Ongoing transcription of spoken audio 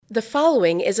The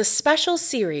following is a special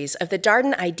series of the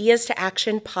Darden Ideas to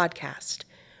Action podcast,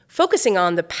 focusing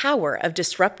on the power of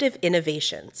disruptive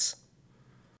innovations.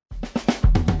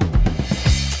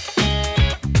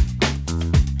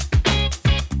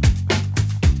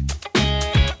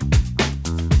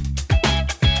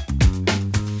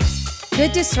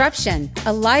 Good Disruption,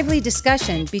 a lively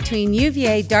discussion between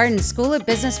UVA Darden School of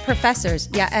Business professors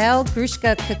Yael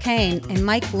Grushka-Cocaine and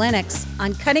Mike Lennox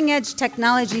on cutting-edge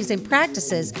technologies and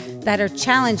practices that are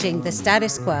challenging the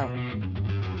status quo.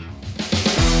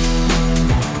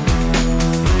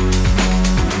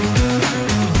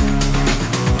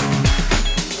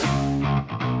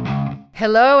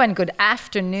 Hello and good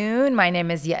afternoon. My name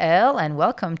is Yael and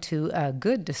welcome to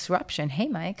Good Disruption. Hey,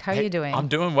 Mike, how are you doing? I'm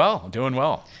doing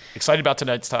well. Excited about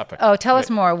tonight's topic. Oh, tell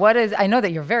us more. I know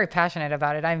that you're very passionate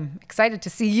about it. I'm excited to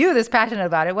see you this passionate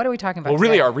about it. What are we talking about Well, today?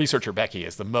 really, our researcher, Becky,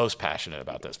 is the most passionate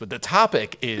about this. But the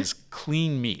topic is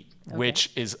clean meat,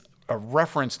 which is a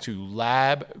reference to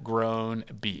lab-grown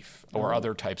beef or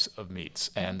other types of meats.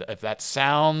 And if that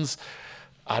sounds,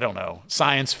 I don't know,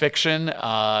 science fiction,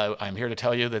 I'm here to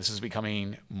tell you that this is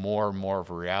becoming more and more of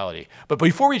a reality. But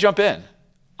before we jump in,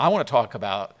 I want to talk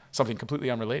about something completely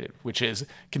unrelated, which is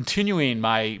continuing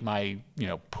my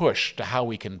push to how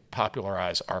we can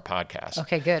popularize our podcast.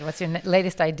 Okay, good. What's your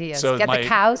latest idea? So Get the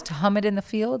cows to hum it in the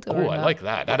field? Oh, I like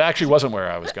that. That actually wasn't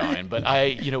where I was going. But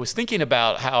I was thinking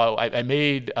about how I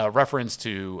made a reference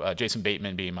to Jason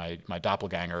Bateman being my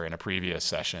doppelganger in a previous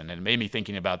session. And it made me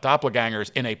thinking about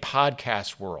doppelgangers in a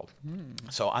podcast world.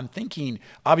 So I'm thinking,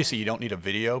 obviously, you don't need a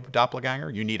video doppelganger.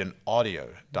 You need an audio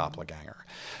doppelganger.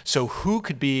 So who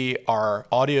could be our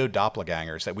audio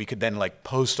doppelgangers that we could then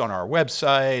post on our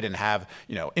website and have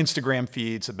Instagram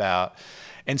feeds about?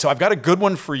 And so I've got a good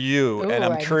one for you. Ooh, and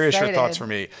I'm curious excited. your thoughts for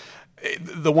me.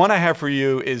 The one I have for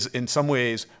you is in some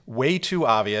ways way too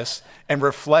obvious and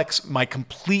reflects my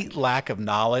complete lack of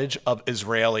knowledge of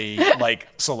Israeli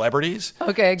celebrities.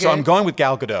 Okay, good. So I'm going with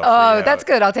Gal Gadot. Oh, that's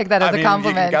good. I'll take that as a You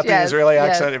compliment. got the Yes, Israeli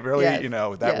yes, accent. It really, yes,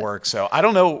 that yes. works. So I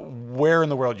don't know where in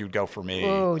the world you'd go for me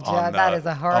that is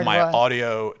a hard on my one.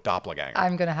 audio doppelganger.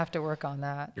 I'm going to have to work on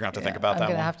that. You're going to have to think about that I'm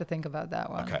going to one? have to think about that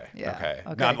one. Okay. Yeah. Okay.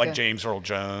 Okay, Not like good. James Earl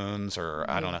Jones or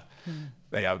I don't know.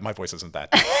 Yeah, my voice isn't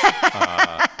that deep.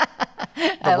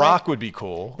 The Rock would be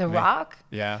cool. The Rock?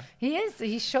 Yeah. He is.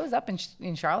 He shows up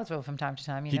in Charlottesville from time to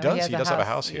time. He does. He does have a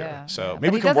house here. Yeah, So yeah. maybe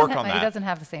But we can work on He that. doesn't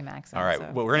have the same accent. All right. So.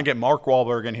 Well, we're going to get Mark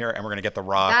Wahlberg in here, and we're going to get The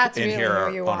Rock That's in really here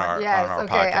who you on want. our Yes, on our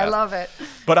okay, podcast. I love it.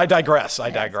 But I digress.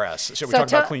 Should we talk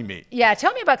about clean meat? Yeah,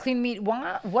 tell me about clean meat.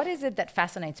 What is it that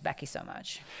fascinates Becky so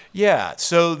much? Yeah,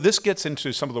 so this gets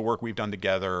into some of the work we've done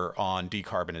together on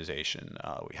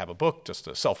decarbonization. We have a book, just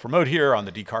to self-promote here, on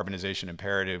the decarbonization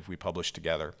imperative we published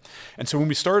together. And so when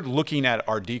we started looking at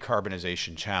our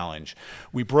decarbonization challenge,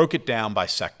 we broke it down by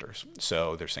sectors.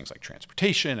 So there's things like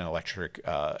transportation and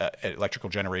electrical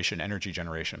generation, energy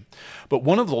generation. But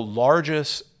one of the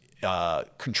largest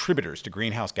contributors to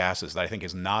greenhouse gases that I think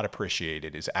is not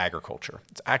appreciated is agriculture.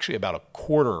 It's actually about a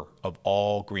quarter of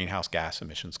all greenhouse gas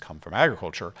emissions come from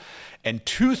agriculture, and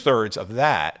 2/3 of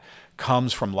that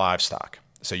comes from livestock.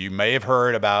 So you may have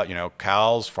heard about,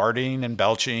 cows farting and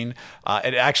belching.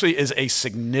 It actually is a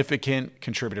significant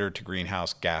contributor to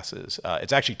greenhouse gases.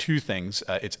 It's actually two things.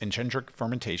 It's engendric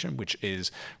fermentation, which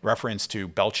is reference to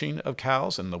belching of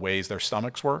cows and the ways their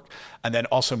stomachs work, and then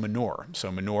also manure,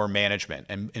 so manure management.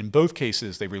 And in both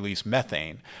cases, they release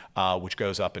methane, which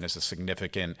goes up and is a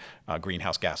significant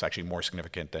greenhouse gas, actually more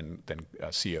significant than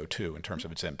CO2 in terms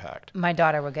of its impact. My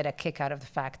daughter will get a kick out of the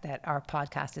fact that our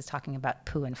podcast is talking about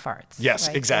poo and farts. Yes,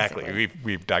 right? exactly. Basically.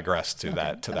 We've digressed to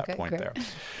that point great. there.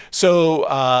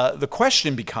 So the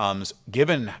question becomes,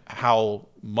 given how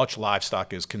much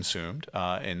livestock is consumed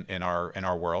in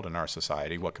our world, in our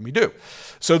society, what can we do?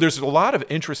 So there's a lot of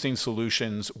interesting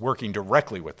solutions working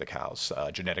directly with the cows.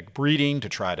 Genetic breeding to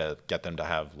try to get them to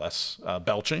have less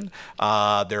belching.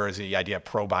 There is the idea of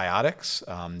probiotics,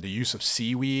 the use of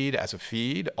seaweed as a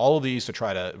feed, all of these to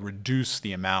try to reduce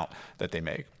the amount that they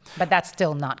make. But that's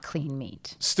still not clean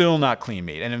meat. Still not clean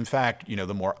meat. And in fact,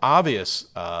 the more obvious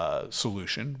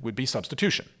solution would be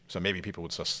substitution. So maybe people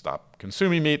would just stop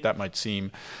consuming meat. That might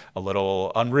seem a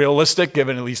little unrealistic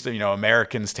given at least,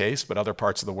 Americans' taste, but other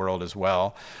parts of the world as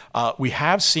well. We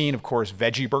have seen, of course,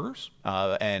 veggie burgers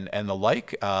and the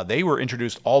like. They were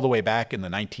introduced all the way back in the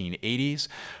 1980s.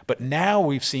 But now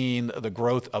we've seen the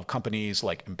growth of companies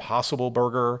like Impossible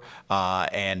Burger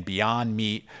and Beyond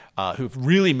Meat who've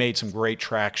really made some great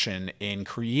traction in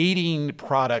creating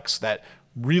products that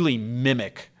really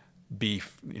mimic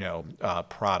beef,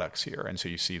 products here. And so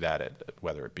you see that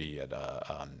whether it be at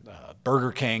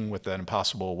Burger King with the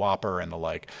Impossible Whopper and the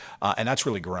like, and that's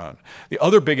really grown. The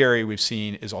other big area we've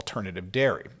seen is alternative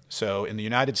dairy. So in the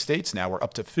United States now, we're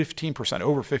up to 15%,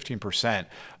 over 15%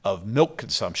 of milk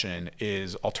consumption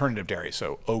is alternative dairy.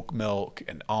 So oat milk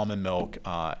and almond milk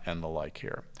and the like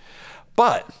here.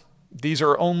 But these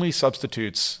are only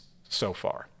substitutes so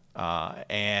far.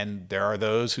 And there are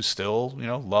those who still,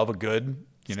 love a good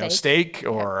steak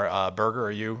or burger.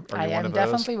 Are you one of those? I am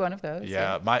definitely one of those.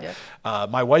 Yeah,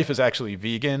 my wife is actually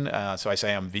vegan, so I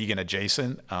say I'm vegan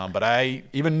adjacent. But I,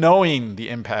 even knowing the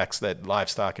impacts that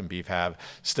livestock and beef have,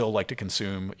 still like to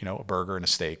consume, a burger and a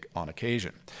steak on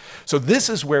occasion. So this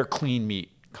is where clean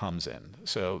meat comes in.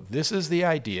 So this is the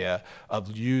idea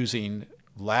of using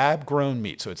lab-grown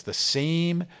meat. So it's the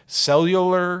same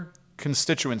cellular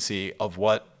constituency of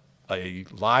what a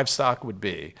livestock would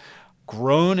be,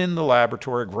 grown in the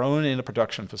laboratory, grown in a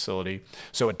production facility,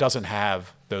 so it doesn't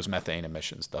have those methane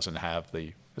emissions, doesn't have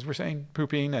the, as we're saying,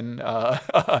 pooping and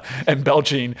and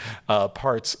belching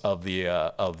parts of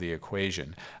the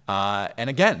equation. And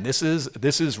again, this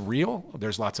is real.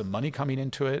 There's lots of money coming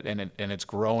into it, and it's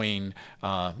growing,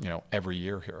 every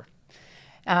year here.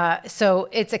 So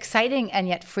it's exciting and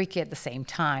yet freaky at the same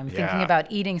time. Yeah. Thinking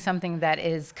about eating something that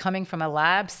is coming from a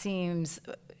lab seems,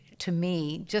 to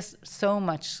me, just so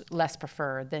much less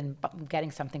preferred than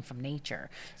getting something from nature.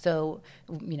 So,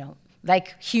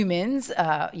 like humans,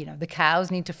 the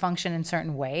cows need to function in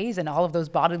certain ways, and all of those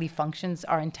bodily functions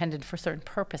are intended for certain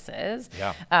purposes.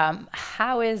 Yeah.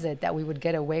 How is it that we would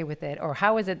get away with it, or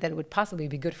how is it that it would possibly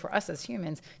be good for us as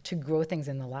humans to grow things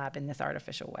in the lab in this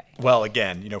artificial way? Well,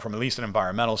 again, from at least an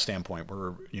environmental standpoint,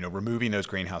 we're removing those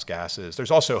greenhouse gases. There's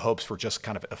also hopes for just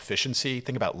kind of efficiency.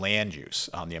 Think about land use,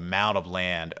 the amount of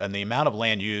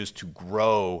land used to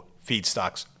grow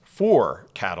feedstocks for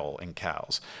cattle and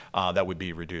cows that would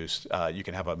be reduced. You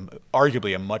can have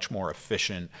arguably a much more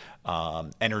efficient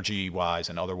energy-wise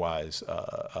and otherwise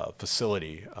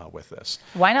facility with this.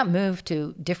 Why not move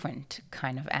to different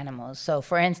kind of animals? So,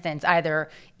 for instance, either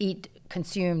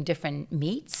consume different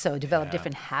meats, so develop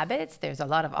different habits. There's a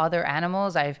lot of other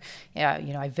animals. I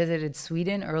visited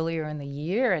Sweden earlier in the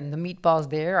year, and the meatballs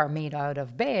there are made out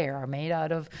of bear, are made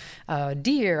out of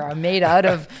deer, are made out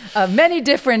of many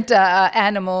different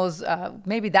animals.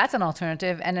 Maybe that's an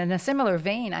alternative. And in a similar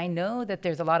vein, I know that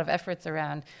there's a lot of efforts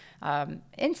around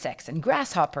insects and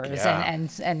grasshoppers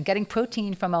and getting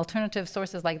protein from alternative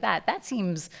sources like that. That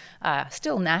seems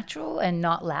still natural and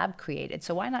not lab created.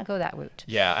 So why not go that route?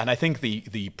 Yeah, and I think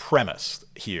the premise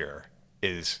here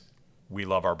is we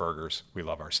love our burgers, we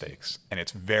love our steaks, and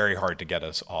it's very hard to get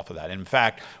us off of that. In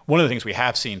fact, one of the things we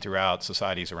have seen throughout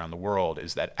societies around the world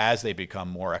is that as they become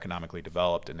more economically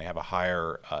developed and they have a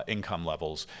higher income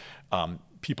levels,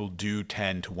 people do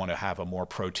tend to want to have a more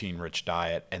protein-rich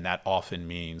diet, and that often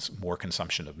means more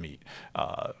consumption of meat,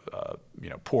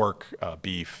 pork,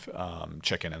 beef,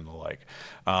 chicken, and the like.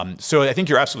 So I think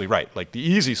you're absolutely right. Like, the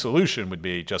easy solution would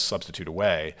be just substitute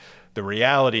away. The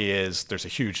reality is there's a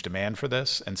huge demand for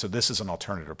this, and so this is an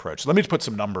alternative approach. Let me put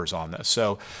some numbers on this.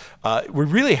 So we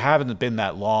really haven't been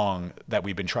that long that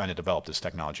we've been trying to develop this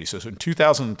technology. So in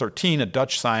 2013, a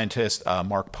Dutch scientist,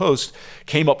 Mark Post,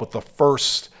 came up with the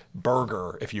first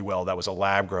burger, if you will, that was a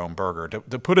lab-grown burger.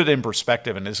 To put it in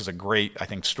perspective, and this is a great, I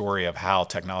think, story of how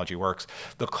technology works,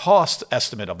 the cost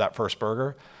estimate of that first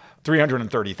burger,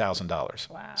 $330,000.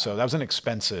 Wow. So that was an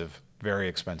expensive, very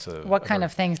expensive. What kind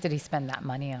of things did he spend that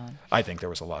money on? I think there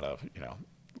was a lot of,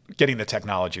 getting the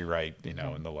technology right,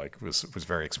 and the like was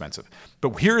very expensive.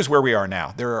 But here's where we are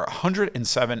now. There are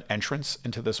 107 entrants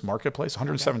into this marketplace,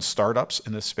 107 startups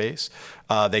in this space.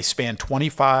 They span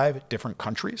 25 different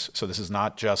countries. So this is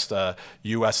not just a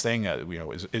U.S. thing.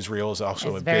 Israel is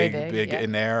also a big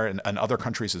in there, and other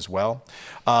countries as well.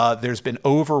 There's been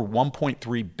over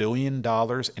 $1.3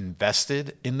 billion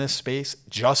invested in this space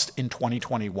just in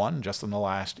 2021, just in the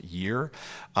last year.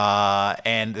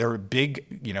 And there are big,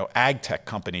 ag tech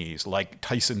companies like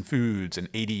Tyson Foods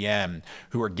and ADM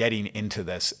who are getting into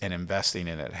this and investing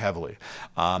in it heavily.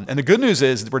 And the good news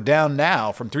is we're down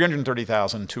now from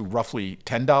 $330,000 to roughly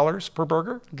 $10 per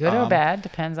burger. Good or bad,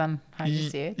 depends on how you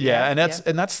see it. Yeah, and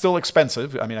that's still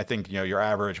expensive. I mean, I think your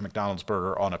average McDonald's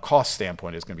burger on a cost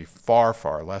standpoint is going to be far,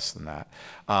 far less than that.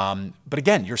 But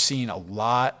again, you're seeing a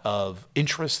lot of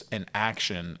interest and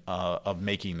action of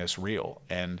making this real.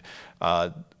 And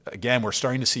again, we're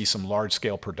starting to see some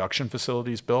large-scale production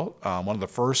facilities built. One of the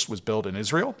first was built in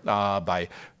Israel by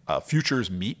Futures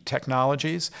Meat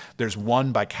Technologies. There's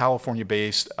one by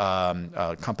California-based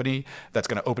company that's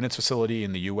going to open its facility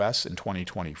in the U.S. in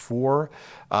 2024.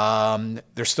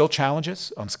 There's still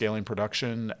challenges on scaling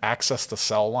production. Access to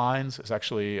cell lines is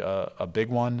actually a big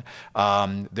one.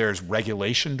 There's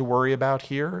regulation to worry about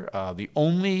here. The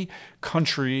only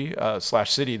country /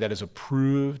 city that has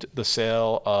approved the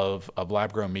sale of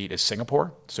lab-grown meat is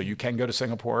Singapore. So you can go to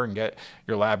Singapore and get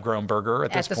your lab-grown burger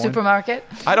at this point. At the supermarket?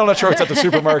 I'm not sure it's at the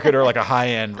supermarket or like a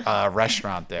high-end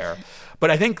restaurant there.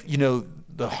 But I think,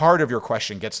 the heart of your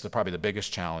question gets to probably the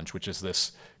biggest challenge, which is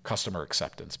this customer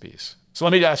acceptance piece. So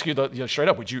let me ask you straight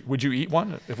up: Would you eat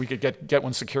one if we could get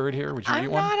one secured here? Would you eat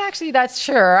one? I'm not actually that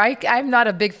sure. I'm not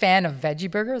a big fan of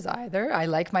veggie burgers either. I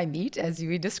like my meat as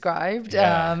you described.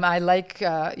 Yeah. I like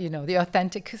the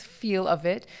authentic feel of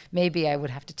it. Maybe I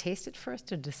would have to taste it first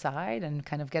to decide and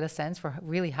kind of get a sense for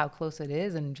really how close it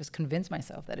is, and just convince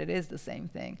myself that it is the same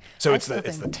thing. So it's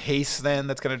the taste then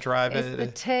that's going to drive it. It's the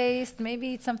taste.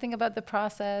 Maybe it's something about the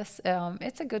process.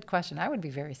 It's a good question. I would be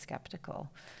very skeptical.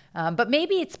 But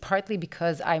maybe it's partly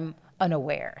because I'm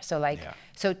unaware. So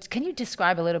can you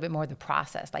describe a little bit more the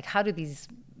process? Like, how do these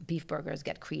beef burgers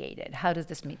get created? How does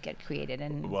this meat get created?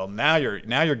 And well, now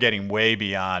you're getting way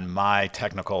beyond my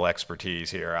technical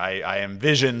expertise here. I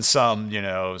envision some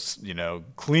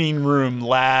clean room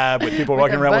lab with people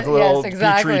walking around with little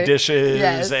Petri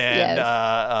dishes, and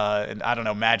I don't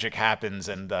know, magic happens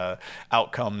and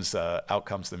out comes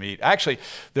the meat. Actually,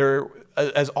 there.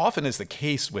 As often is the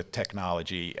case with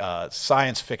technology,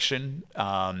 science fiction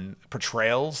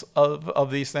portrayals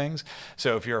of these things.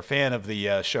 So if you're a fan of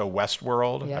the show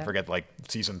Westworld, I forget, like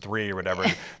season 3 or whatever,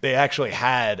 they actually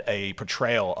had a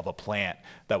portrayal of a plant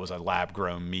that was a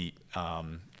lab-grown meat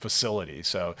facility.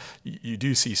 So you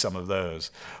do see some of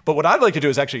those. But what I'd like to do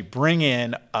is actually bring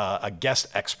in a guest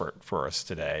expert for us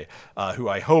today, who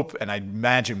I hope and I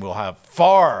imagine will have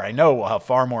far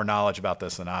more knowledge about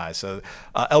this than I. So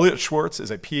Elliot Schwartz is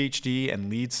a PhD and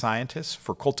lead scientist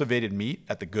for cultivated meat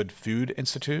at the Good Food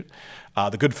Institute.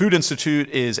 The Good Food Institute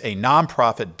is a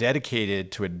nonprofit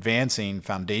dedicated to advancing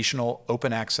foundational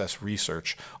open access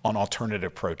research on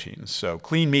alternative proteins, so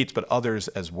clean meats, but others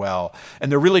as well.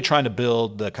 And they're really trying to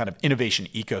build the kind of innovation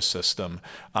ecosystem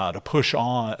to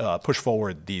push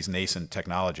forward these nascent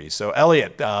technologies. So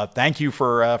Elliot, thank you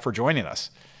for joining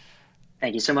us.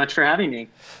 Thank you so much for having me.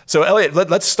 So Elliot,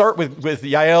 let's start with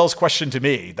Yael's question to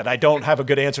me that I don't have a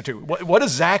good answer to. What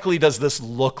exactly does this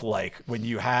look like when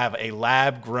you have a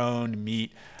lab-grown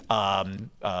meat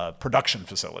production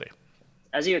facility?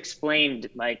 As you explained,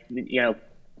 Mike,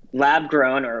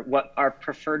 lab-grown, or what our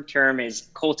preferred term is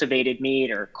cultivated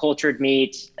meat or cultured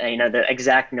meat, the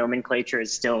exact nomenclature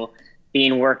is still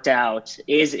being worked out,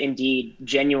 is indeed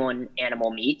genuine animal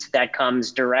meat that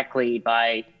comes directly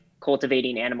by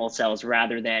cultivating animal cells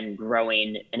rather than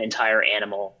growing an entire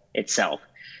animal itself.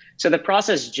 So the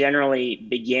process generally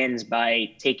begins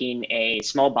by taking a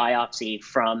small biopsy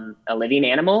from a living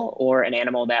animal or an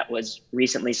animal that was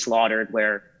recently slaughtered,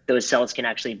 where those cells can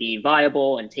actually be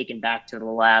viable and taken back to the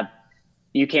lab.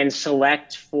 You can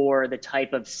select for the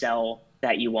type of cell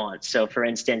that you want. So for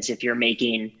instance, if you're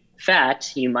making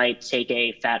fat, you might take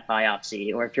a fat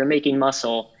biopsy, or if you're making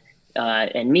muscle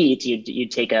and meat,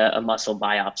 you'd take a muscle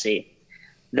biopsy.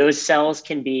 Those cells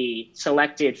can be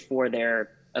selected for their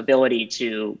ability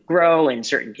to grow in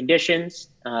certain conditions,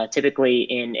 typically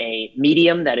in a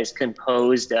medium that is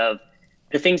composed of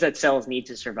the things that cells need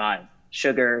to survive: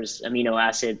 sugars, amino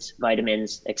acids,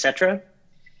 vitamins, etc.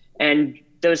 And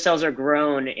those cells are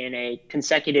grown in a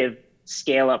consecutive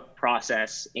scale-up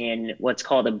process in what's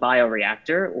called a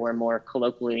bioreactor, or more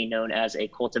colloquially known as a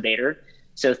cultivator.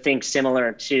 So think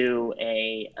similar to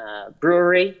a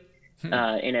brewery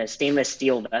in a stainless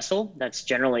steel vessel. That's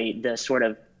generally the sort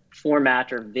of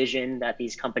format or vision that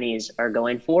these companies are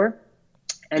going for.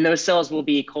 And those cells will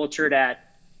be cultured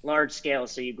at large scale.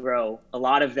 So you grow a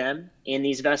lot of them in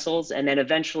these vessels, and then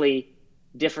eventually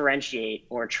differentiate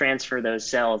or transfer those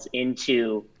cells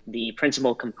into the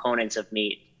principal components of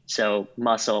meat. So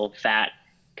muscle, fat,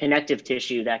 connective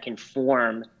tissue that can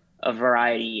form a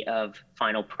variety of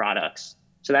final products.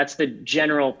 So that's the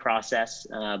general process,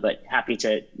 but happy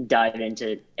to dive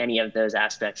into any of those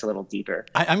aspects a little deeper.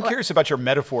 I'm curious about your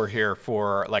metaphor here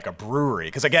for like a brewery,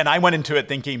 because again, I went into it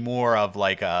thinking more of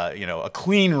like a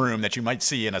clean room that you might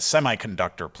see in a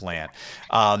semiconductor plant.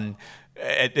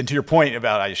 And to your point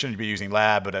about I shouldn't be using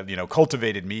lab, but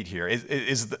cultivated meat here,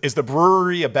 is the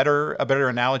brewery a better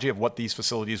analogy of what these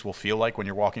facilities will feel like when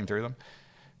you're walking through them?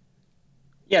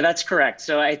 Yeah, that's correct.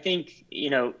 So I think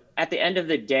at the end of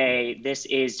the day, this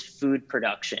is food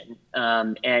production.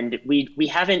 And we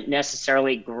haven't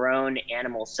necessarily grown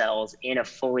animal cells in a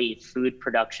fully food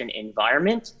production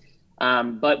environment,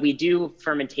 but we do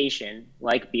fermentation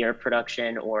like beer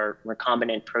production or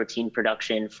recombinant protein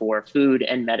production for food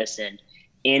and medicine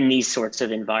in these sorts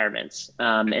of environments.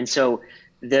 And so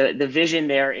the vision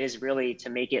there is really to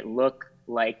make it look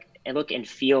and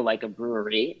feel like a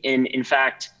brewery. In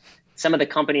fact, some of the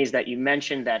companies that you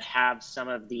mentioned that have some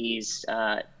of these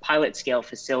pilot scale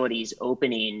facilities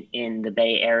opening in the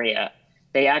Bay Area,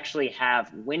 they actually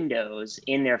have windows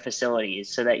in their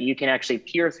facilities so that you can actually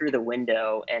peer through the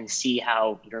window and see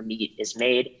how your meat is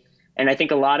made. And I think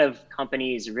a lot of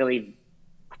companies really,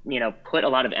 put a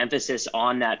lot of emphasis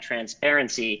on that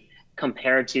transparency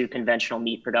compared to conventional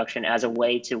meat production as a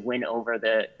way to win over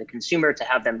the consumer, to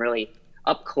have them really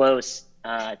up close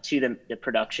to the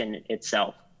production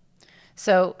itself.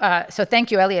 So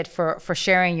thank you, Elliot, for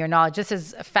sharing your knowledge. This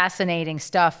is fascinating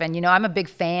stuff. And, I'm a big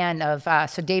fan of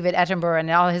David Attenborough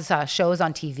and all his shows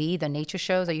on TV, the nature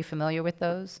shows. Are you familiar with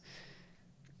those?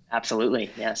 Absolutely,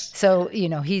 yes. So,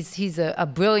 he's a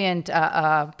brilliant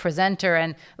presenter.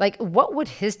 And what would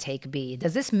his take be?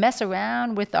 Does this mess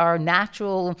around with our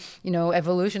natural,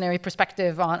 evolutionary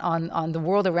perspective on the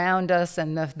world around us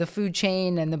and the food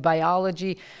chain and the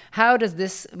biology? How does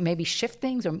this maybe shift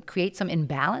things or create some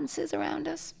imbalances around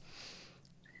us?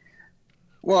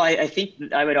 Well, I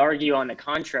think I would argue on the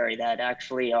contrary, that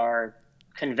actually our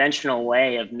conventional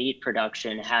way of meat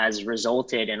production has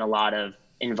resulted in a lot of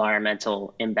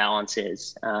environmental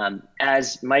imbalances.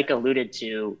 As Mike alluded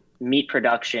to, meat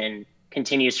production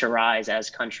continues to rise as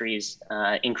countries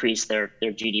increase their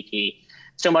GDP.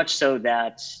 So much so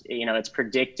that, it's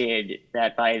predicted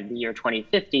that by the year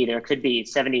 2050, there could be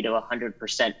 70 to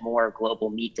 100% more global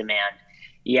meat demand.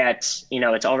 Yet,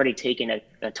 it's already taken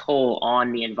a toll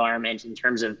on the environment in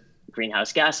terms of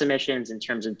greenhouse gas emissions, in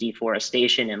terms of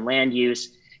deforestation and land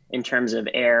use, in terms of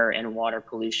air and water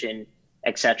pollution,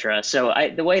 et cetera. So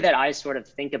the way that I sort of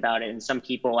think about it, and some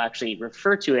people actually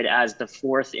refer to it as the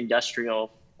fourth industrial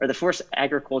or the fourth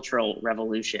agricultural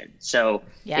revolution. So,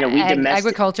 we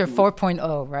agriculture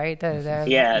 4.0, right?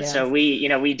 Yeah. So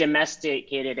we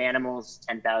domesticated animals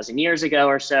 10,000 years ago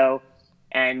or so.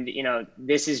 And,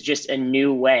 this is just a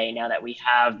new way now that we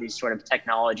have these sort of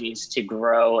technologies to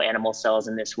grow animal cells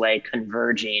in this way,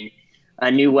 converging, a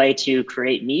new way to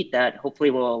create meat that hopefully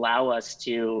will allow us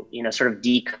to, sort of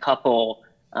decouple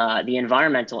the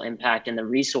environmental impact and the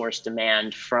resource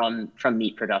demand from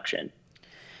meat production.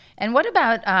 And what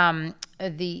about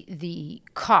the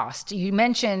cost? You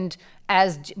mentioned,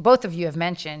 as both of you have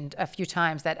mentioned a few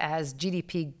times, that as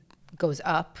GDP goes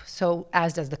up, so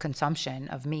as does the consumption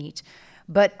of meat.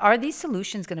 But are these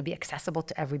solutions going to be accessible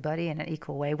to everybody in an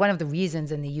equal way? One of the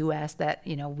reasons in the U.S. that,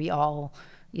 we all,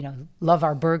 love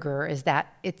our burger is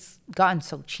that it's gotten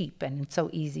so cheap and it's so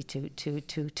easy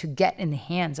to get in the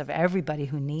hands of everybody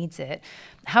who needs it.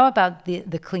 How about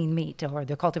the clean meat or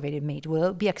the cultivated meat? Will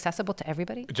it be accessible to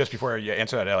everybody? Just before you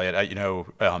answer that, Elliot,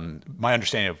 my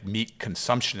understanding of meat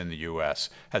consumption in the U.S.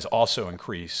 has also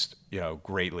increased,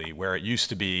 greatly, where it used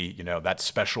to be, that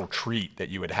special treat that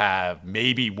you would have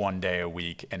maybe one day a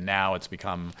week, and now it's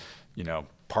become,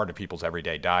 part of people's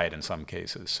everyday diet in some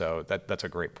cases. So that's a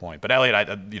great point. But Elliot,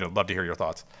 I'd love to hear your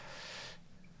thoughts.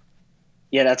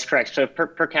 Yeah, that's correct. So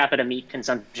per capita meat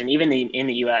consumption, even in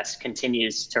the U.S.,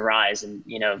 continues to rise, and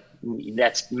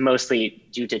that's mostly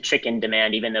due to chicken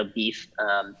demand, even though beef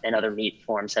and other meat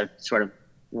forms have sort of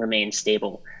remained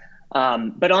stable.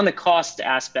 But on the cost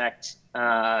aspect,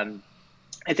 I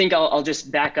think I'll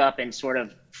just back up and sort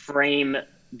of frame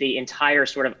the entire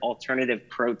sort of alternative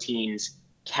proteins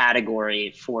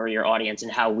category for your audience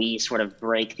and how we sort of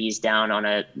break these down on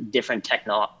a different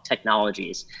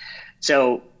technologies.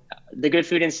 So the Good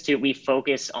Food Institute, we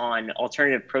focus on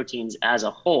alternative proteins as a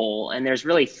whole, and there's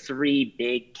really three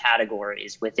big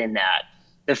categories within that.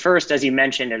 The first, as you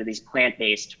mentioned, are these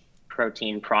plant-based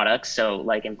protein products, so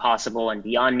like Impossible and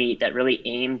Beyond Meat, that really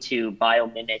aim to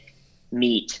biomimic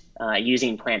meat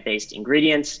using plant-based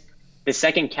ingredients. The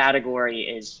second category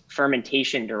is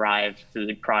fermentation-derived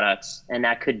food products, and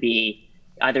that could be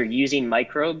either using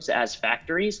microbes as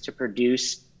factories to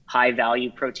produce high-value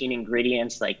protein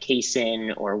ingredients like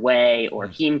casein or whey or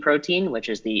heme protein, which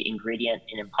is the ingredient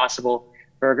in Impossible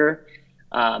Burger,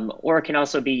 or it can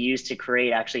also be used to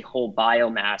create actually whole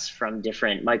biomass from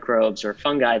different microbes or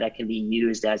fungi that can be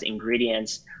used as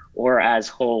ingredients or as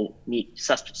whole meat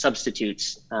substitute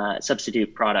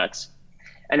products.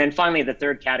 And then finally, the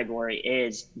third category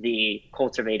is the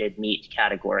cultivated meat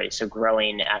category, so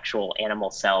growing actual animal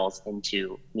cells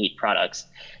into meat products.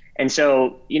 And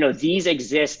so, these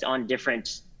exist on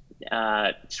different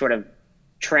sort of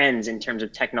trends in terms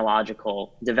of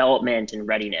technological development and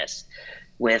readiness.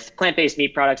 With plant-based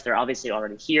meat products, they're obviously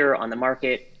already here on the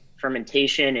market.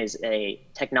 Fermentation is a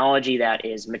technology that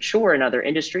is mature in other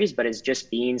industries, but is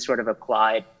just being sort of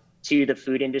applied to the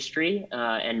food industry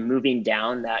and moving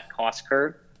down that cost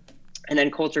curve. And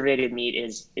then cultivated meat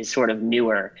is sort of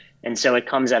newer. And so it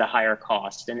comes at a higher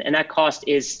cost. And that cost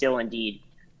is still indeed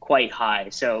quite high.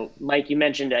 So Mike, you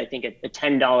mentioned, I think, a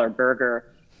 $10 burger.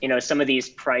 Some of these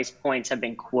price points have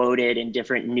been quoted in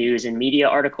different news and media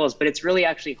articles, but it's really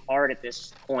actually hard at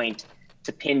this point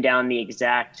to pin down the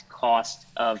exact cost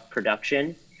of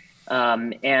production.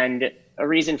 And a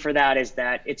reason for that is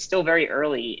that it's still very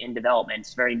early in development.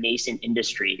 It's a very nascent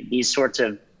industry. These sorts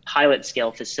of pilot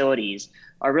scale facilities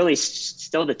are really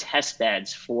still the test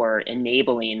beds for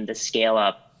enabling the scale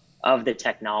up of the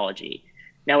technology.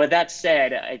 Now, with that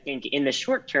said, I think in the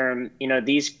short term,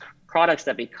 these products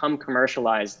that become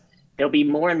commercialized, there'll be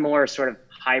more and more sort of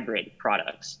hybrid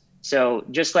products. So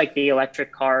just like the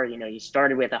electric car, you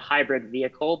started with a hybrid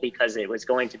vehicle because it was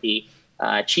going to be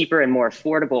cheaper and more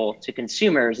affordable to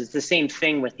consumers. It's the same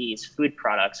thing with these food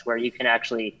products, where you can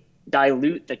actually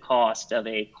dilute the cost of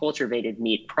a cultivated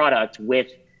meat product with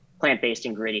plant-based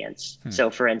ingredients. So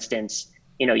for instance,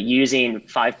 using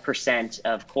 5%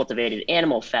 of cultivated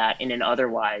animal fat in an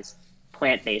otherwise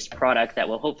plant-based product that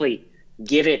will hopefully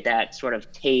give it that sort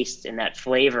of taste and that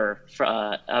flavor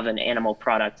of an animal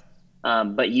product,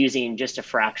 but using just a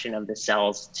fraction of the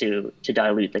cells to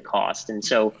dilute the cost. And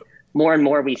so more and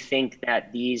more we think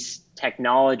that these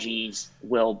technologies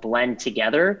will blend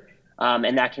together,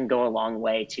 and that can go a long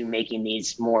way to making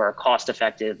these more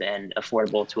cost-effective and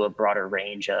affordable to a broader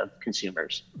range of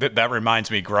consumers. That reminds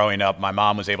me, growing up, my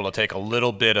mom was able to take a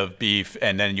little bit of beef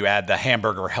and then you add the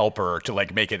hamburger helper to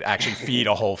make it actually feed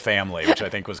a whole family, which I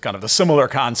think was kind of the similar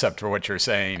concept for what you're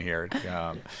saying here.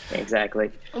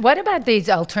 Exactly. What about these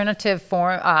alternative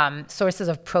sources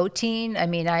of protein? I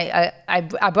mean,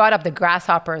 I brought up the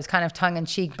grasshoppers kind of tongue in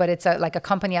cheek, but it's like a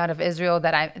company out of Israel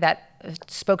that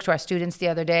spoke to our students the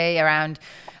other day around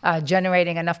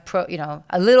generating enough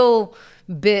a little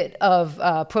bit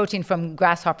of protein from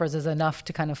grasshoppers is enough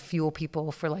to kind of fuel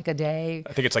people for like a day.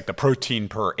 I think it's like the protein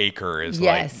per acre is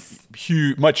yes. like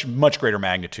huge, much greater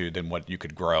magnitude than what you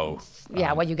could grow.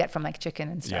 Yeah, what you get from like chicken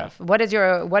and stuff. Yeah.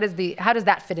 How does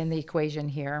that fit in the equation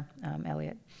here,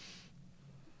 Elliot?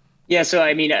 Yeah, so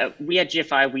I mean, we at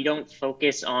GFI, we don't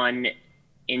focus on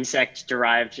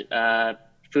insect-derived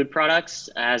food products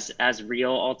as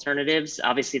real alternatives.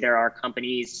 Obviously, there are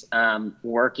companies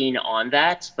working on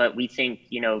that, but we think,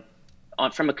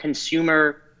 from a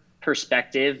consumer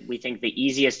perspective, we think the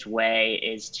easiest way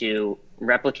is to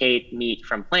replicate meat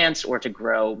from plants or to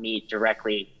grow meat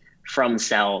directly from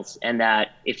cells. And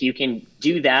that if you can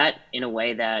do that in a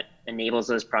way that enables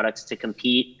those products to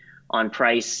compete on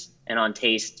price and on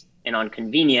taste and on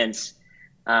convenience,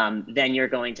 then you're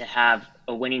going to have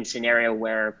a winning scenario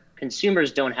where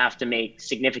consumers don't have to make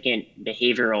significant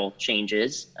behavioral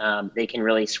changes. They can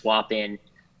really swap in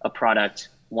a product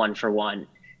one for one.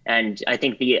 And I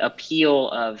think the appeal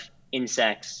of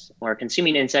insects or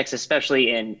consuming insects,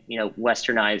 especially in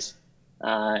westernized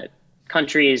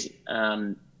countries,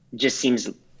 just seems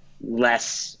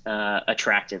less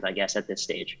attractive, I guess, at this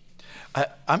stage.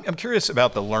 I'm curious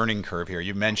about the learning curve here.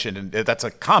 You mentioned, and that's a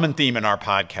common theme in our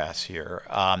podcast here.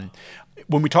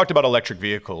 When we talked about electric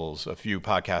vehicles a few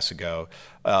podcasts ago,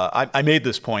 I made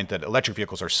this point that electric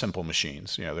vehicles are simple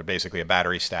machines. They're basically a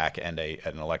battery stack and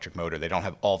an electric motor. They don't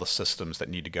have all the systems that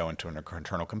need to go into an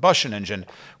internal combustion engine,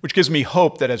 which gives me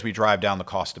hope that as we drive down the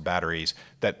cost of batteries,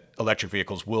 that electric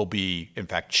vehicles will be, in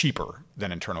fact, cheaper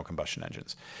than internal combustion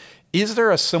engines. Is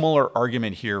there a similar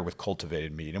argument here with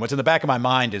cultivated meat? And what's in the back of my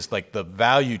mind is like the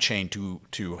value chain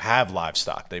to have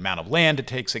livestock, the amount of land it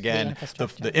takes, again,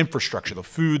 the infrastructure, the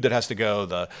food that has to go,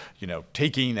 the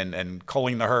taking and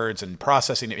culling the herds and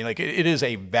processing. I mean, it is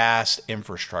a vast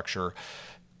infrastructure.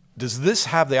 Does this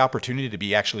have the opportunity to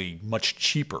be actually much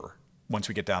cheaper once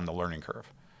we get down the learning curve?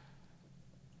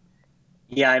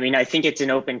 Yeah, I mean, I think it's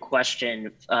an open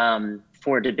question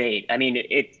for debate. I mean,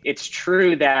 it's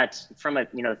true that from a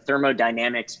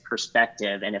thermodynamics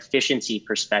perspective and efficiency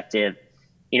perspective,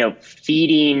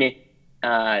 feeding,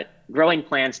 growing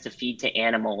plants to feed to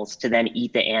animals to then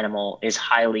eat the animal is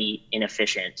highly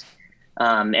inefficient.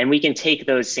 And we can take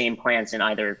those same plants and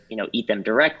either eat them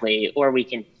directly, or we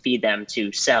can feed them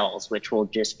to cells, which will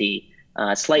just be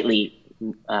slightly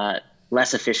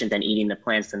less efficient than eating the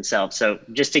plants themselves. So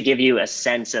just to give you a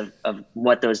sense of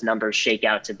what those numbers shake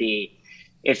out to be,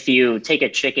 if you take a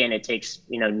chicken, it takes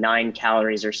 9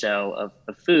 calories or so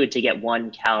of food to get 1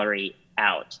 calorie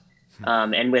out.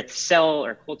 And with cell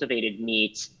or cultivated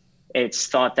meat, it's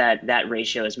thought that that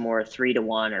ratio is more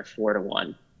 3-to-1 or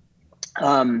 4-to-1.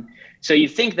 So you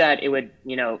think that it would,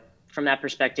 from that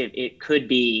perspective, it could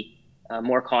be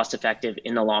more cost effective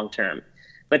in the long term.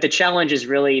 But the challenge is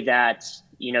really that,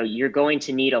 you're going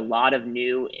to need a lot of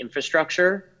new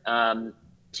infrastructure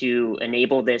to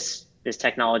enable this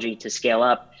technology to scale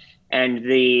up. And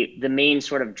the main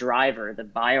sort of driver, the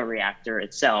bioreactor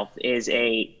itself, is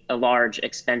a large,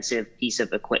 expensive piece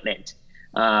of equipment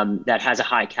that has a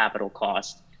high capital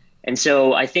cost. And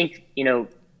so I think,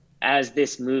 as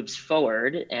this moves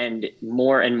forward and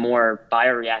more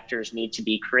bioreactors need to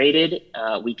be created,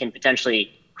 we can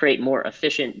potentially create more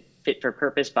efficient,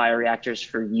 fit-for-purpose bioreactors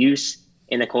for use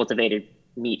in the cultivated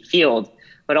meat field.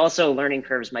 But also learning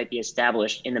curves might be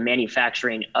established in the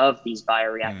manufacturing of these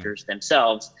bioreactors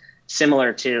themselves,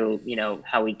 similar to,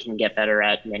 how we can get better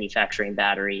at manufacturing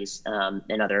batteries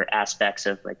and other aspects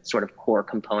of like sort of core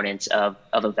components of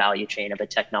a value chain of a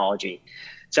technology.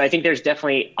 So I think there's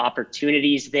definitely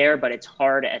opportunities there, but it's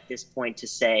hard at this point to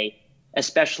say,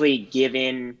 especially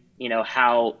given,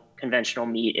 how conventional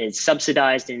meat is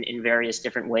subsidized in various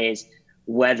different ways,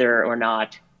 whether or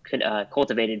not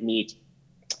cultivated meat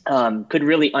could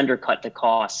really undercut the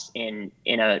costs in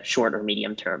a short or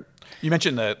medium term. You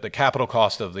mentioned the capital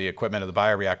cost of the equipment of the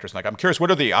bioreactors. Like, I'm curious, what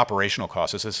are the operational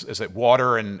costs? Is it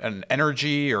water and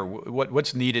energy, or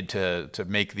what's needed to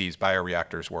make these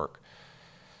bioreactors work?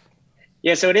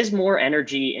 Yeah, so it is more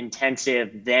energy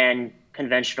intensive than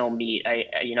conventional meat.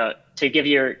 To give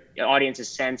your audience a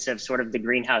sense of sort of the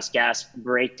greenhouse gas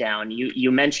breakdown,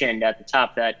 you mentioned at the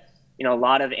top that a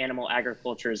lot of animal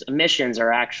agriculture's emissions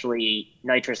are actually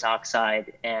nitrous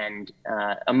oxide and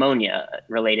ammonia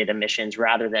related emissions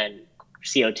rather than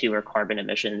CO2 or carbon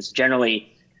emissions.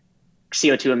 Generally,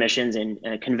 CO2 emissions in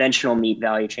a conventional meat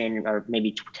value chain are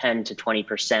maybe 10 to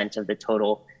 20% of the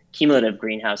total cumulative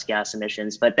greenhouse gas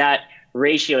emissions. But that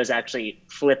ratio is actually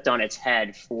flipped on its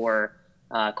head for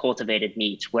cultivated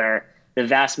meat, where the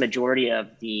vast majority of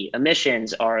the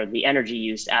emissions are the energy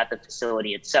used at the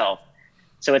facility itself.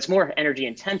 So it's more energy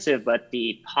intensive, but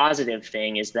the positive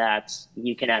thing is that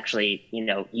you can actually,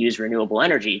 use renewable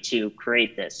energy to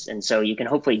create this. And so you can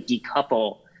hopefully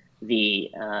decouple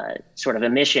the sort of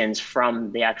emissions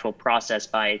from the actual process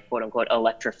by quote unquote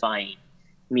electrifying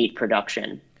meat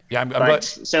production. Yeah,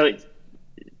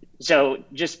 So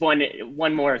just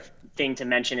one more thing to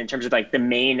mention in terms of like the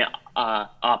main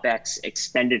OpEx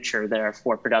expenditure there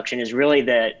for production is really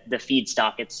the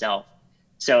feedstock itself.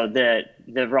 So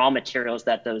the raw materials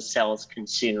that those cells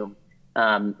consume,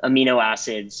 amino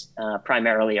acids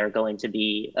primarily, are going to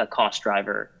be a cost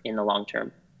driver in the long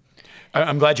term.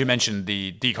 I'm glad you mentioned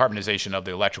the decarbonization of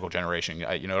the electrical generation.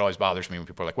 It always bothers me when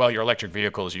people are like, well, your electric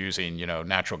vehicle is using,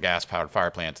 natural gas powered fire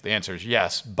plants. The answer is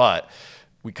yes, but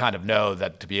we kind of know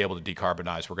that to be able to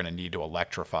decarbonize, we're going to need to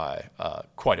electrify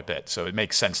quite a bit. So it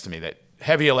makes sense to me that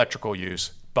heavy electrical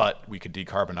use, but we could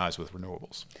decarbonize with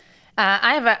renewables.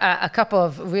 I have a couple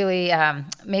of really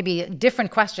maybe different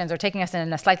questions, or taking us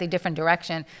in a slightly different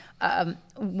direction.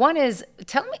 One is,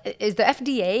 tell me, is the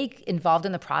FDA involved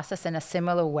in the process in a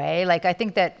similar way? Like, I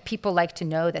think that people like to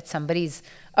know that somebody's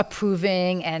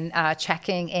approving and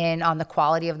checking in on the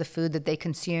quality of the food that they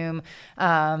consume.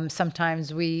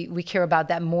 Sometimes we care about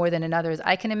that more than in others.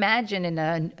 I can imagine in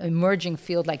an emerging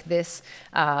field like this,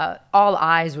 all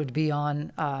eyes would be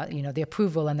on the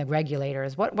approval and the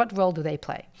regulators. What role do they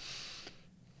play?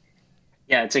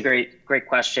 Yeah, it's a great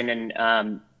question.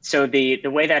 And so the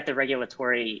way that the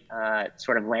regulatory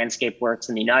sort of landscape works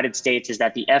in the United States is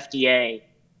that the FDA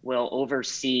will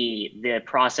oversee the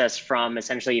process from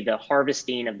essentially the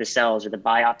harvesting of the cells or the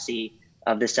biopsy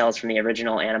of the cells from the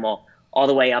original animal all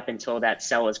the way up until that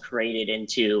cell is created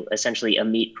into essentially a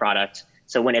meat product.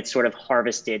 So when it's sort of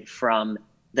harvested from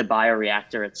the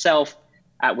bioreactor itself,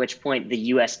 at which point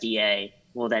the USDA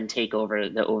will then take over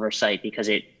the oversight because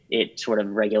it sort of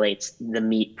regulates the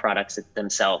meat products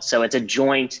themselves. So it's a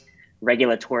joint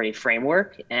regulatory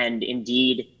framework. And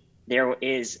indeed, there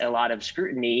is a lot of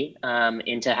scrutiny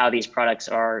into how these products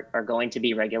are going to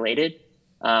be regulated.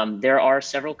 There are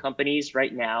several companies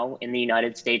right now in the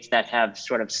United States that have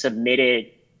sort of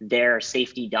submitted their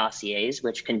safety dossiers,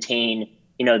 which contain,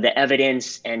 the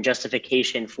evidence and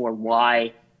justification for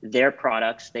why their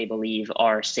products, they believe,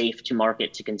 are safe to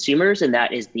market to consumers. And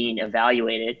that is being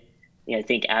evaluated, I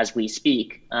think, as we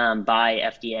speak, by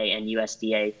FDA and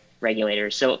USDA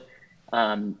regulators. So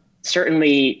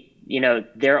certainly,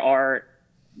 there are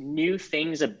new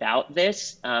things about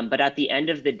this, but at the end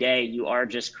of the day, you are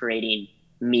just creating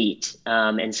meat.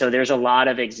 And so there's a lot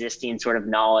of existing sort of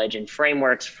knowledge and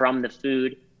frameworks from the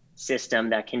food system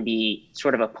that can be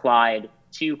sort of applied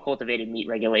to cultivated meat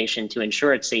regulation to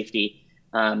ensure its safety,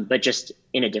 but just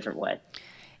in a different way.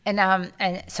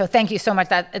 And so thank you so much.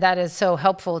 That is so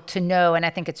helpful to know. And I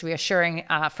think it's reassuring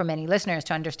for many listeners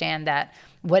to understand that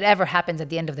whatever happens at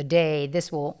the end of the day,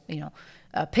 this will,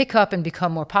 pick up and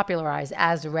become more popularized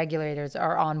as the regulators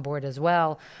are on board as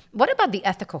well. What about the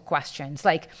ethical questions?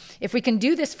 Like, if we can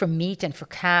do this for meat and for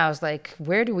cows, like,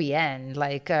 where do we end?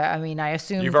 Like, I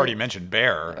assume you've already mentioned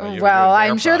bear. Well,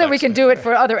 I'm sure that we can do it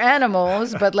for other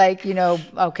animals, but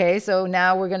okay, so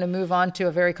now we're going to move on to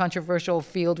a very controversial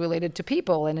field related to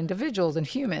people and individuals and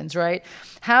humans, right?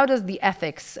 How does the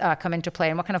ethics come into play,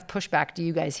 and what kind of pushback do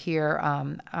you guys hear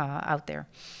out there?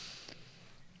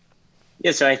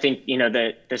 Yeah, so I think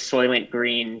the Soylent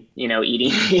Green,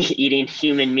 eating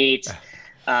human meat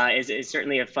is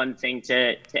certainly a fun thing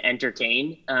to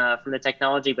entertain from the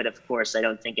technology. But of course, I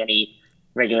don't think any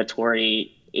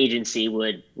regulatory agency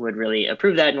would really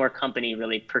approve that, nor company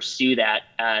really pursue that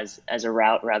as a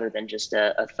route rather than just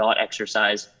a thought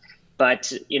exercise.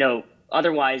 But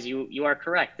otherwise, you are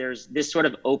correct. This sort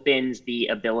of opens the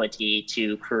ability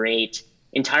to create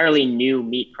entirely new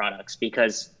meat products,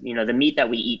 because the meat that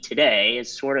we eat today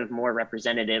is sort of more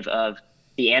representative of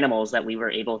the animals that we were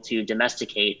able to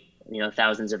domesticate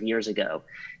thousands of years ago.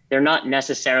 They're not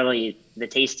necessarily the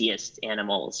tastiest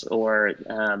animals, or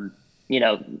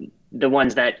the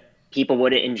ones that people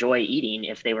would enjoy eating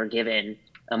if they were given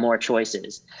more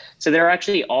choices. So there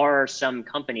actually are some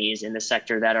companies in the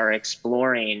sector that are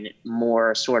exploring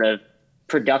more sort of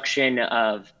production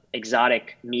of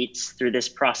exotic meats through this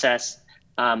process,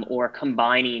 or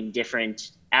combining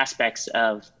different aspects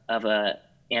of a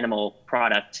animal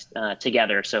product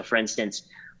together. So for instance,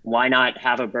 why not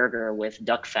have a burger with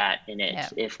duck fat in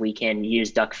it if we can use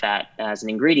duck fat as an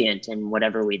ingredient in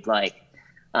whatever we'd like?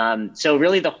 So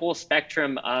really the whole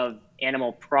spectrum of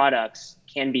animal products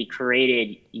can be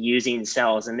created using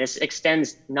cells. And this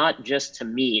extends not just to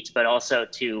meat, but also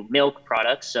to milk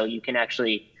products. So you can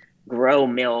actually grow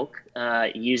milk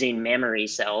using mammary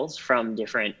cells from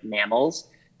different mammals.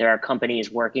 There are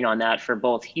companies working on that for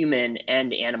both human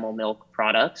and animal milk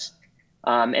products.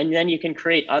 And then you can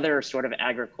create other sort of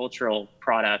agricultural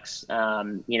products.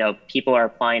 People are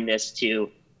applying this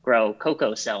to grow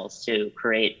cocoa cells to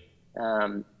create,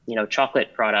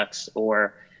 chocolate products,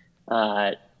 or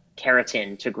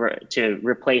keratin to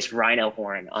replace rhino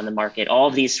horn on the market. All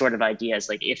of these sort of ideas,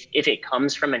 like if it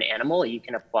comes from an animal, you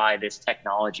can apply this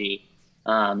technology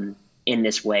in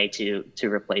this way to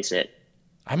replace it.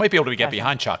 I might be able to get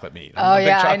behind chocolate meat. I'm a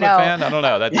big chocolate fan. I don't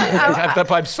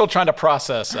know. I'm still trying to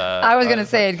process. I was going to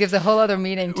say it gives a whole other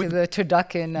meaning to the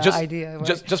turducken idea.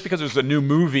 Right? Just because there's a new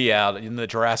movie out in the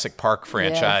Jurassic Park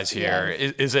franchise here,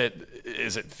 is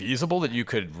it feasible that you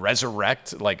could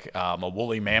resurrect like a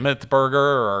woolly mammoth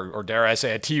burger, or dare I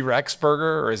say a T-Rex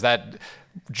burger, or is that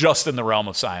just in the realm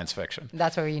of science fiction?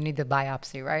 That's where you need the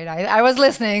biopsy, right? I was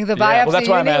listening. The biopsy. Well, that's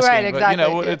why I'm asking. Right, exactly.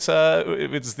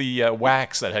 But, it's the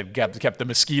wax that had kept the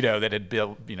mosquito that had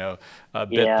built, bit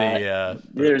the.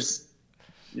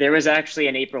 There was actually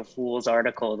an April Fool's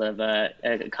article of a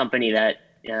company that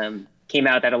came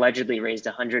out that allegedly raised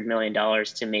 $100 million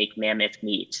to make mammoth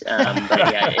meat. But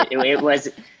yeah, it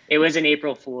was an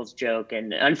April Fool's joke,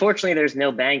 and unfortunately, there's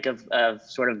no bank of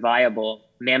sort of viable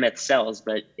mammoth cells.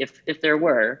 But if there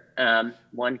were,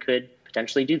 one could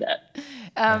potentially do that.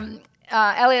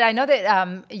 Elliot, I know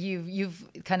that you've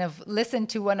kind of listened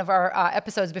to one of our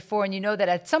episodes before, and you know that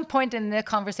at some point in the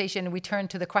conversation, we turn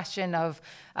to the question of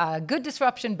good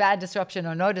disruption, bad disruption,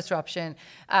 or no disruption.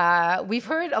 We've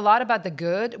heard a lot about the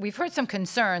good. We've heard some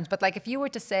concerns, but like if you were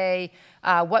to say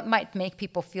what might make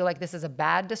people feel like this is a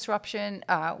bad disruption,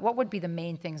 what would be the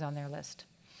main things on their list?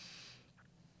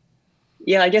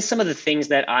 Yeah, I guess some of the things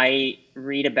that I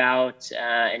read about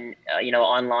and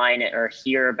online or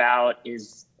hear about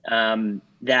is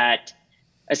that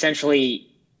essentially,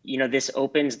 this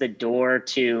opens the door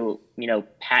to,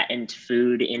 patent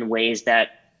food in ways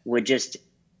that would just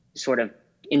sort of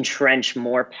entrench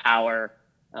more power,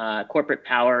 corporate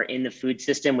power in the food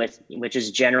system, which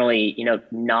is generally,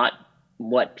 not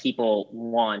what people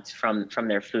want from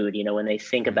their food. When they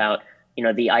think about,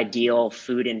 the ideal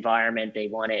food environment, they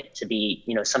want it to be,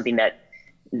 something that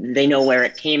they know where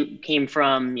it came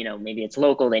from, maybe it's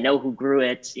local, they know who grew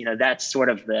it, that's sort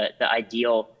of the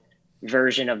ideal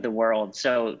version of the world.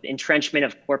 So entrenchment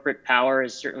of corporate power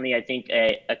is certainly, I think,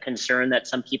 a concern that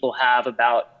some people have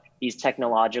about these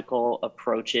technological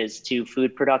approaches to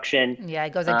food production. Yeah,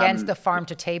 it goes against the farm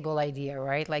to table idea,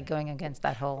 right? Like going against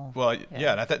that whole. Well,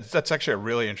 yeah, that's actually a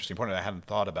really interesting point that I hadn't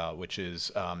thought about, which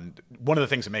is one of the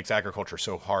things that makes agriculture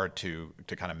so hard to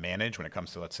kind of manage when it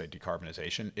comes to, let's say,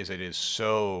 decarbonization, is it is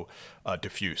so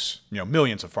diffuse.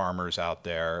 Millions of farmers out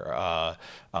there,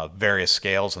 various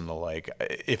scales and the like.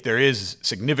 If there is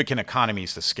significant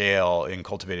economies to scale in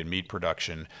cultivated meat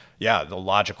production, yeah, the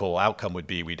logical outcome would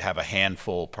be we'd have a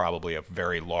handful probably of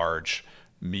very large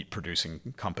meat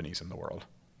producing companies in the world.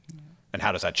 And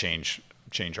how does that change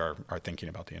our thinking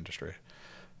about the industry?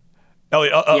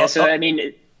 Elliot, I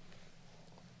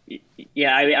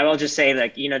will just say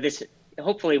this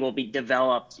hopefully will be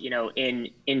developed,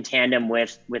 in tandem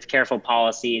with careful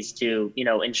policies to,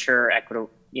 ensure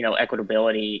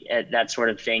equitability, that sort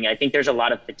of thing. I think there's a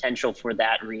lot of potential for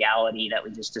that reality that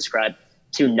we just described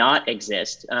to not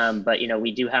exist. But,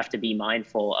 we do have to be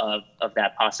mindful of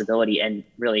that possibility. And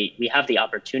really, we have the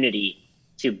opportunity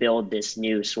to build this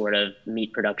new sort of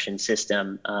meat production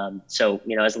system. So,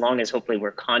 as long as hopefully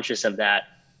we're conscious of that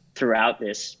throughout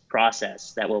this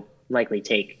process, that will likely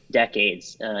take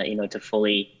decades, to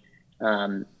fully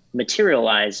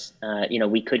materialize,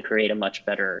 we could create a much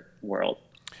better world.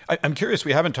 I'm curious,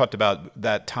 we haven't talked about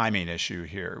that timing issue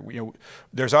here.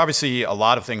 There's obviously a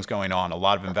lot of things going on, a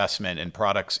lot of investment in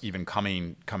products even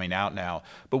coming out now.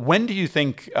 But when do you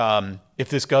think, if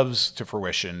this goes to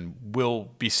fruition,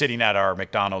 we'll be sitting at our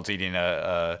McDonald's eating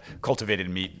a cultivated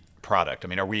meat product? I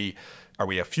mean, are we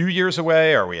a few years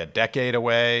away? Are we a decade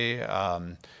away?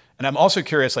 And I'm also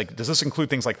curious, does this include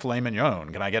things like filet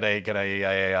mignon? Can I get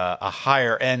a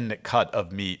higher end cut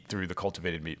of meat through the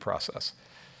cultivated meat process?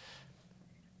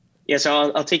 Yeah,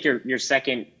 so I'll take your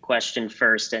second question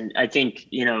first. And I think,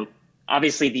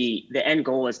 obviously the end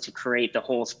goal is to create the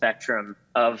whole spectrum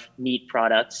of meat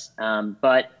products.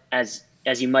 But as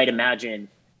you might imagine,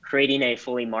 creating a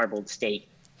fully marbled steak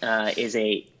is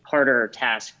a harder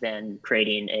task than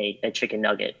creating a chicken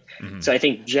nugget. Mm-hmm. So I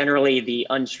think generally the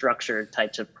unstructured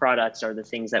types of products are the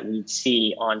things that we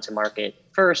see onto market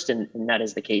first. And that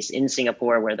is the case in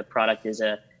Singapore, where the product is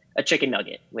a chicken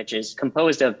nugget, which is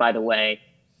composed of, by the way,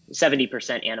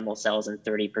 70% animal cells and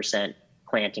 30%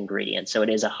 plant ingredients. So it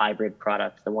is a hybrid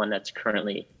product, the one that's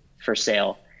currently for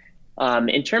sale.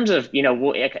 In terms of,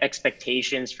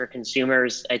 expectations for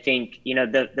consumers, I think,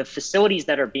 the facilities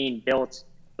that are being built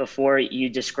before you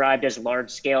described as large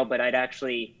scale, but I'd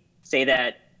actually say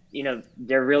that,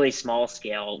 they're really small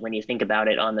scale when you think about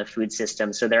it on the food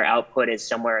system. So their output is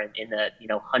somewhere in the,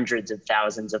 hundreds of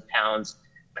thousands of pounds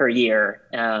per year.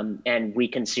 And we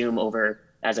consume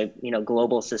as a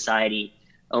global society,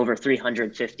 over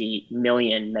 350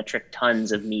 million metric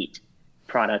tons of meat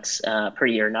products per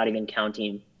year, not even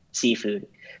counting seafood.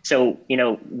 So,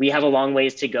 we have a long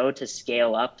ways to go to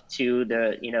scale up to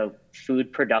the,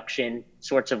 food production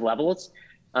sorts of levels.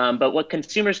 But what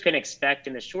consumers can expect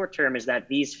in the short term is that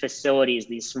these facilities,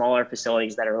 these smaller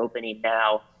facilities that are opening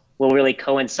now, will really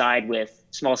coincide with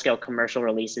small scale commercial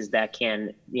releases that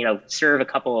can, serve a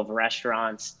couple of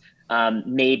restaurants.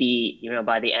 Maybe,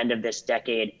 by the end of this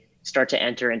decade, start to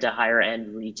enter into higher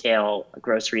end retail,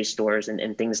 grocery stores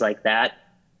and things like that.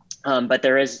 But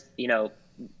there is,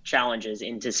 challenges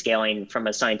into scaling from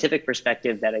a scientific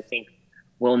perspective that I think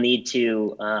will need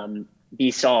to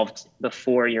be solved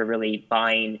before you're really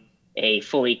buying a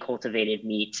fully cultivated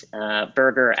meat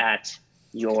burger at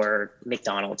your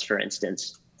McDonald's, for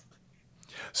instance.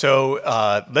 So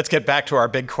let's get back to our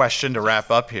big question to wrap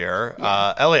up here.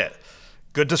 Elliot.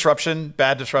 Good disruption,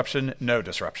 bad disruption, no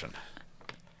disruption.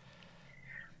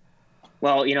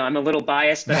 Well, I'm a little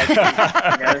biased, but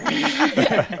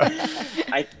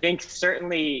I think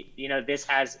certainly, this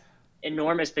has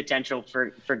enormous potential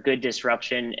for good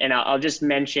disruption. And I'll just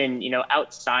mention,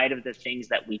 outside of the things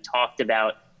that we talked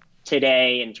about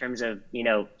today in terms of,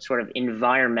 sort of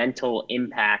environmental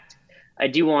impact, I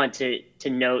do want to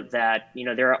note that,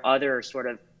 there are other sort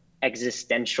of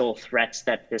existential threats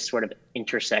that this sort of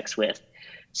intersects with.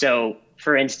 So,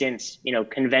 for instance,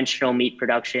 conventional meat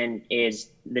production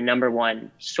is the number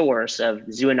one source of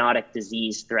zoonotic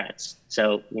disease threats.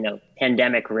 So,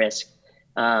 pandemic risk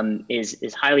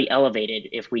is highly elevated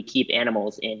if we keep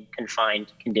animals in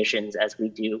confined conditions as we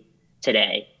do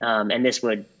today. And this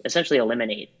would essentially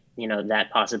eliminate, that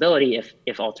possibility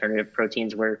if alternative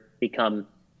proteins become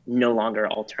no longer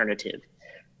alternative.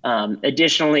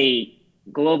 Additionally,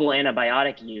 global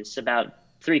antibiotic use, about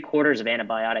 3/4 of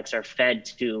antibiotics are fed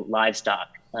to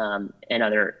livestock and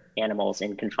other animals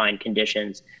in confined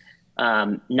conditions,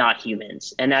 not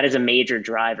humans. And that is a major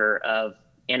driver of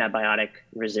antibiotic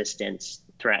resistance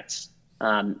threats.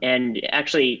 And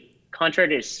actually, contrary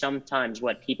to sometimes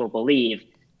what people believe,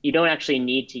 you don't actually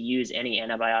need to use any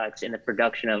antibiotics in the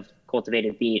production of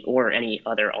cultivated beet or any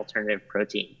other alternative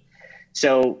protein.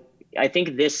 So I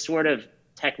think this sort of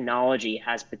technology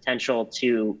has potential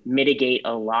to mitigate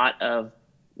a lot of,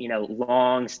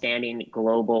 long-standing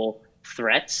global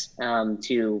threats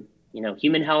to,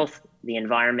 human health, the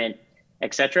environment,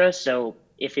 et cetera. So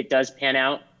if it does pan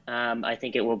out, I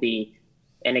think it will be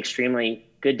an extremely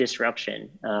good disruption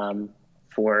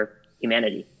for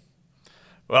humanity.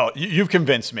 Well, you've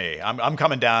convinced me. I'm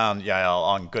coming down, Yael,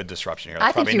 on good disruption here.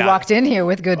 I think you walked in here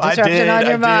with good disruption on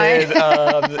your mind.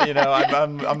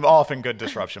 I'm often good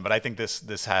disruption, but I think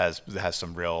this has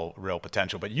some real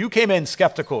potential. But you came in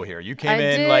skeptical here. You came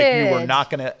in like you were not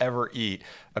going to ever eat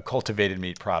a cultivated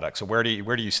meat product. So where do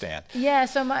you stand? Yeah.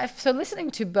 So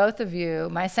listening to both of you,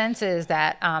 my sense is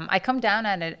that I come down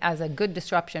at it as a good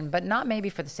disruption, but not maybe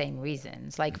for the same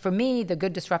reasons. Like for me, the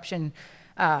good disruption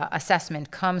assessment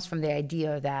comes from the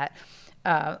idea that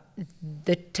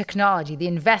the technology, the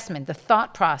investment, the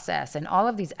thought process, and all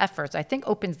of these efforts, I think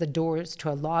opens the doors to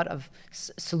a lot of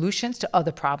solutions to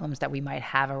other problems that we might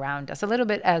have around us. A little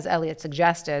bit as Elliot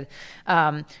suggested,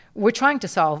 we're trying to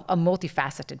solve a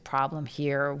multifaceted problem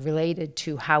here related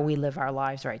to how we live our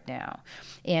lives right now.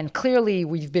 And clearly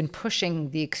we've been pushing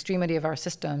the extremity of our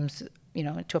systems,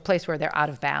 to a place where they're out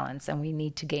of balance, and we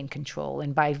need to gain control.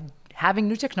 And by having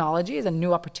new technologies and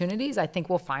new opportunities, I think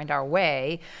we'll find our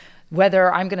way.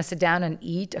 Whether I'm going to sit down and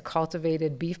eat a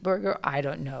cultivated beef burger, I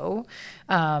don't know.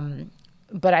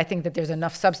 But I think that there's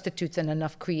enough substitutes and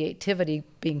enough creativity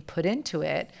being put into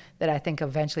it that I think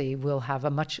eventually we'll have a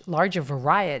much larger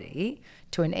variety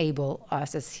to enable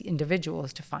us as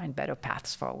individuals to find better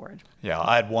paths forward. Yeah,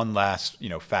 I had one last,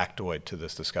 factoid to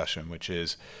this discussion, which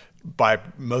is by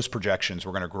most projections,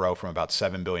 we're going to grow from about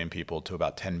 7 billion people to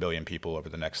about 10 billion people over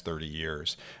the next 30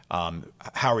 years. How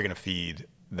are we going to feed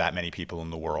that many people in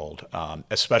the world,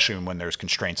 especially when there's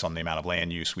constraints on the amount of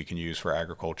land use we can use for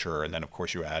agriculture, and then of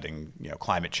course you're adding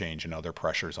climate change and other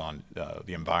pressures on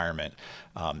the environment.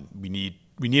 We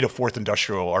need a fourth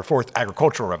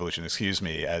agricultural revolution,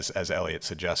 as Elliot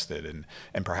suggested,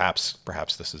 and perhaps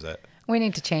this is it. We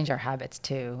need to change our habits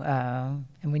too, and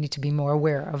we need to be more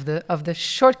aware of the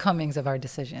shortcomings of our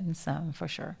decisions, for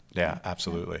sure. Yeah,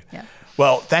 absolutely. Yeah.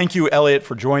 Well, thank you, Elliot,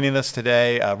 for joining us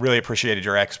today. Really appreciated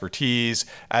your expertise.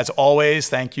 As always,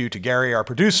 thank you to Gary, our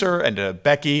producer, and to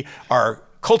Becky, our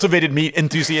cultivated meat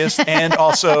enthusiast and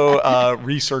also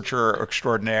researcher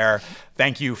extraordinaire.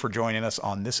 Thank you for joining us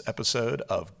on this episode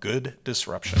of Good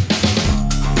Disruption.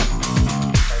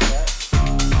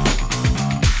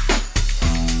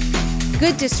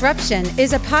 Good Disruption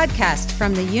is a podcast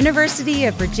from the University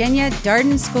of Virginia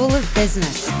Darden School of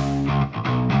Business.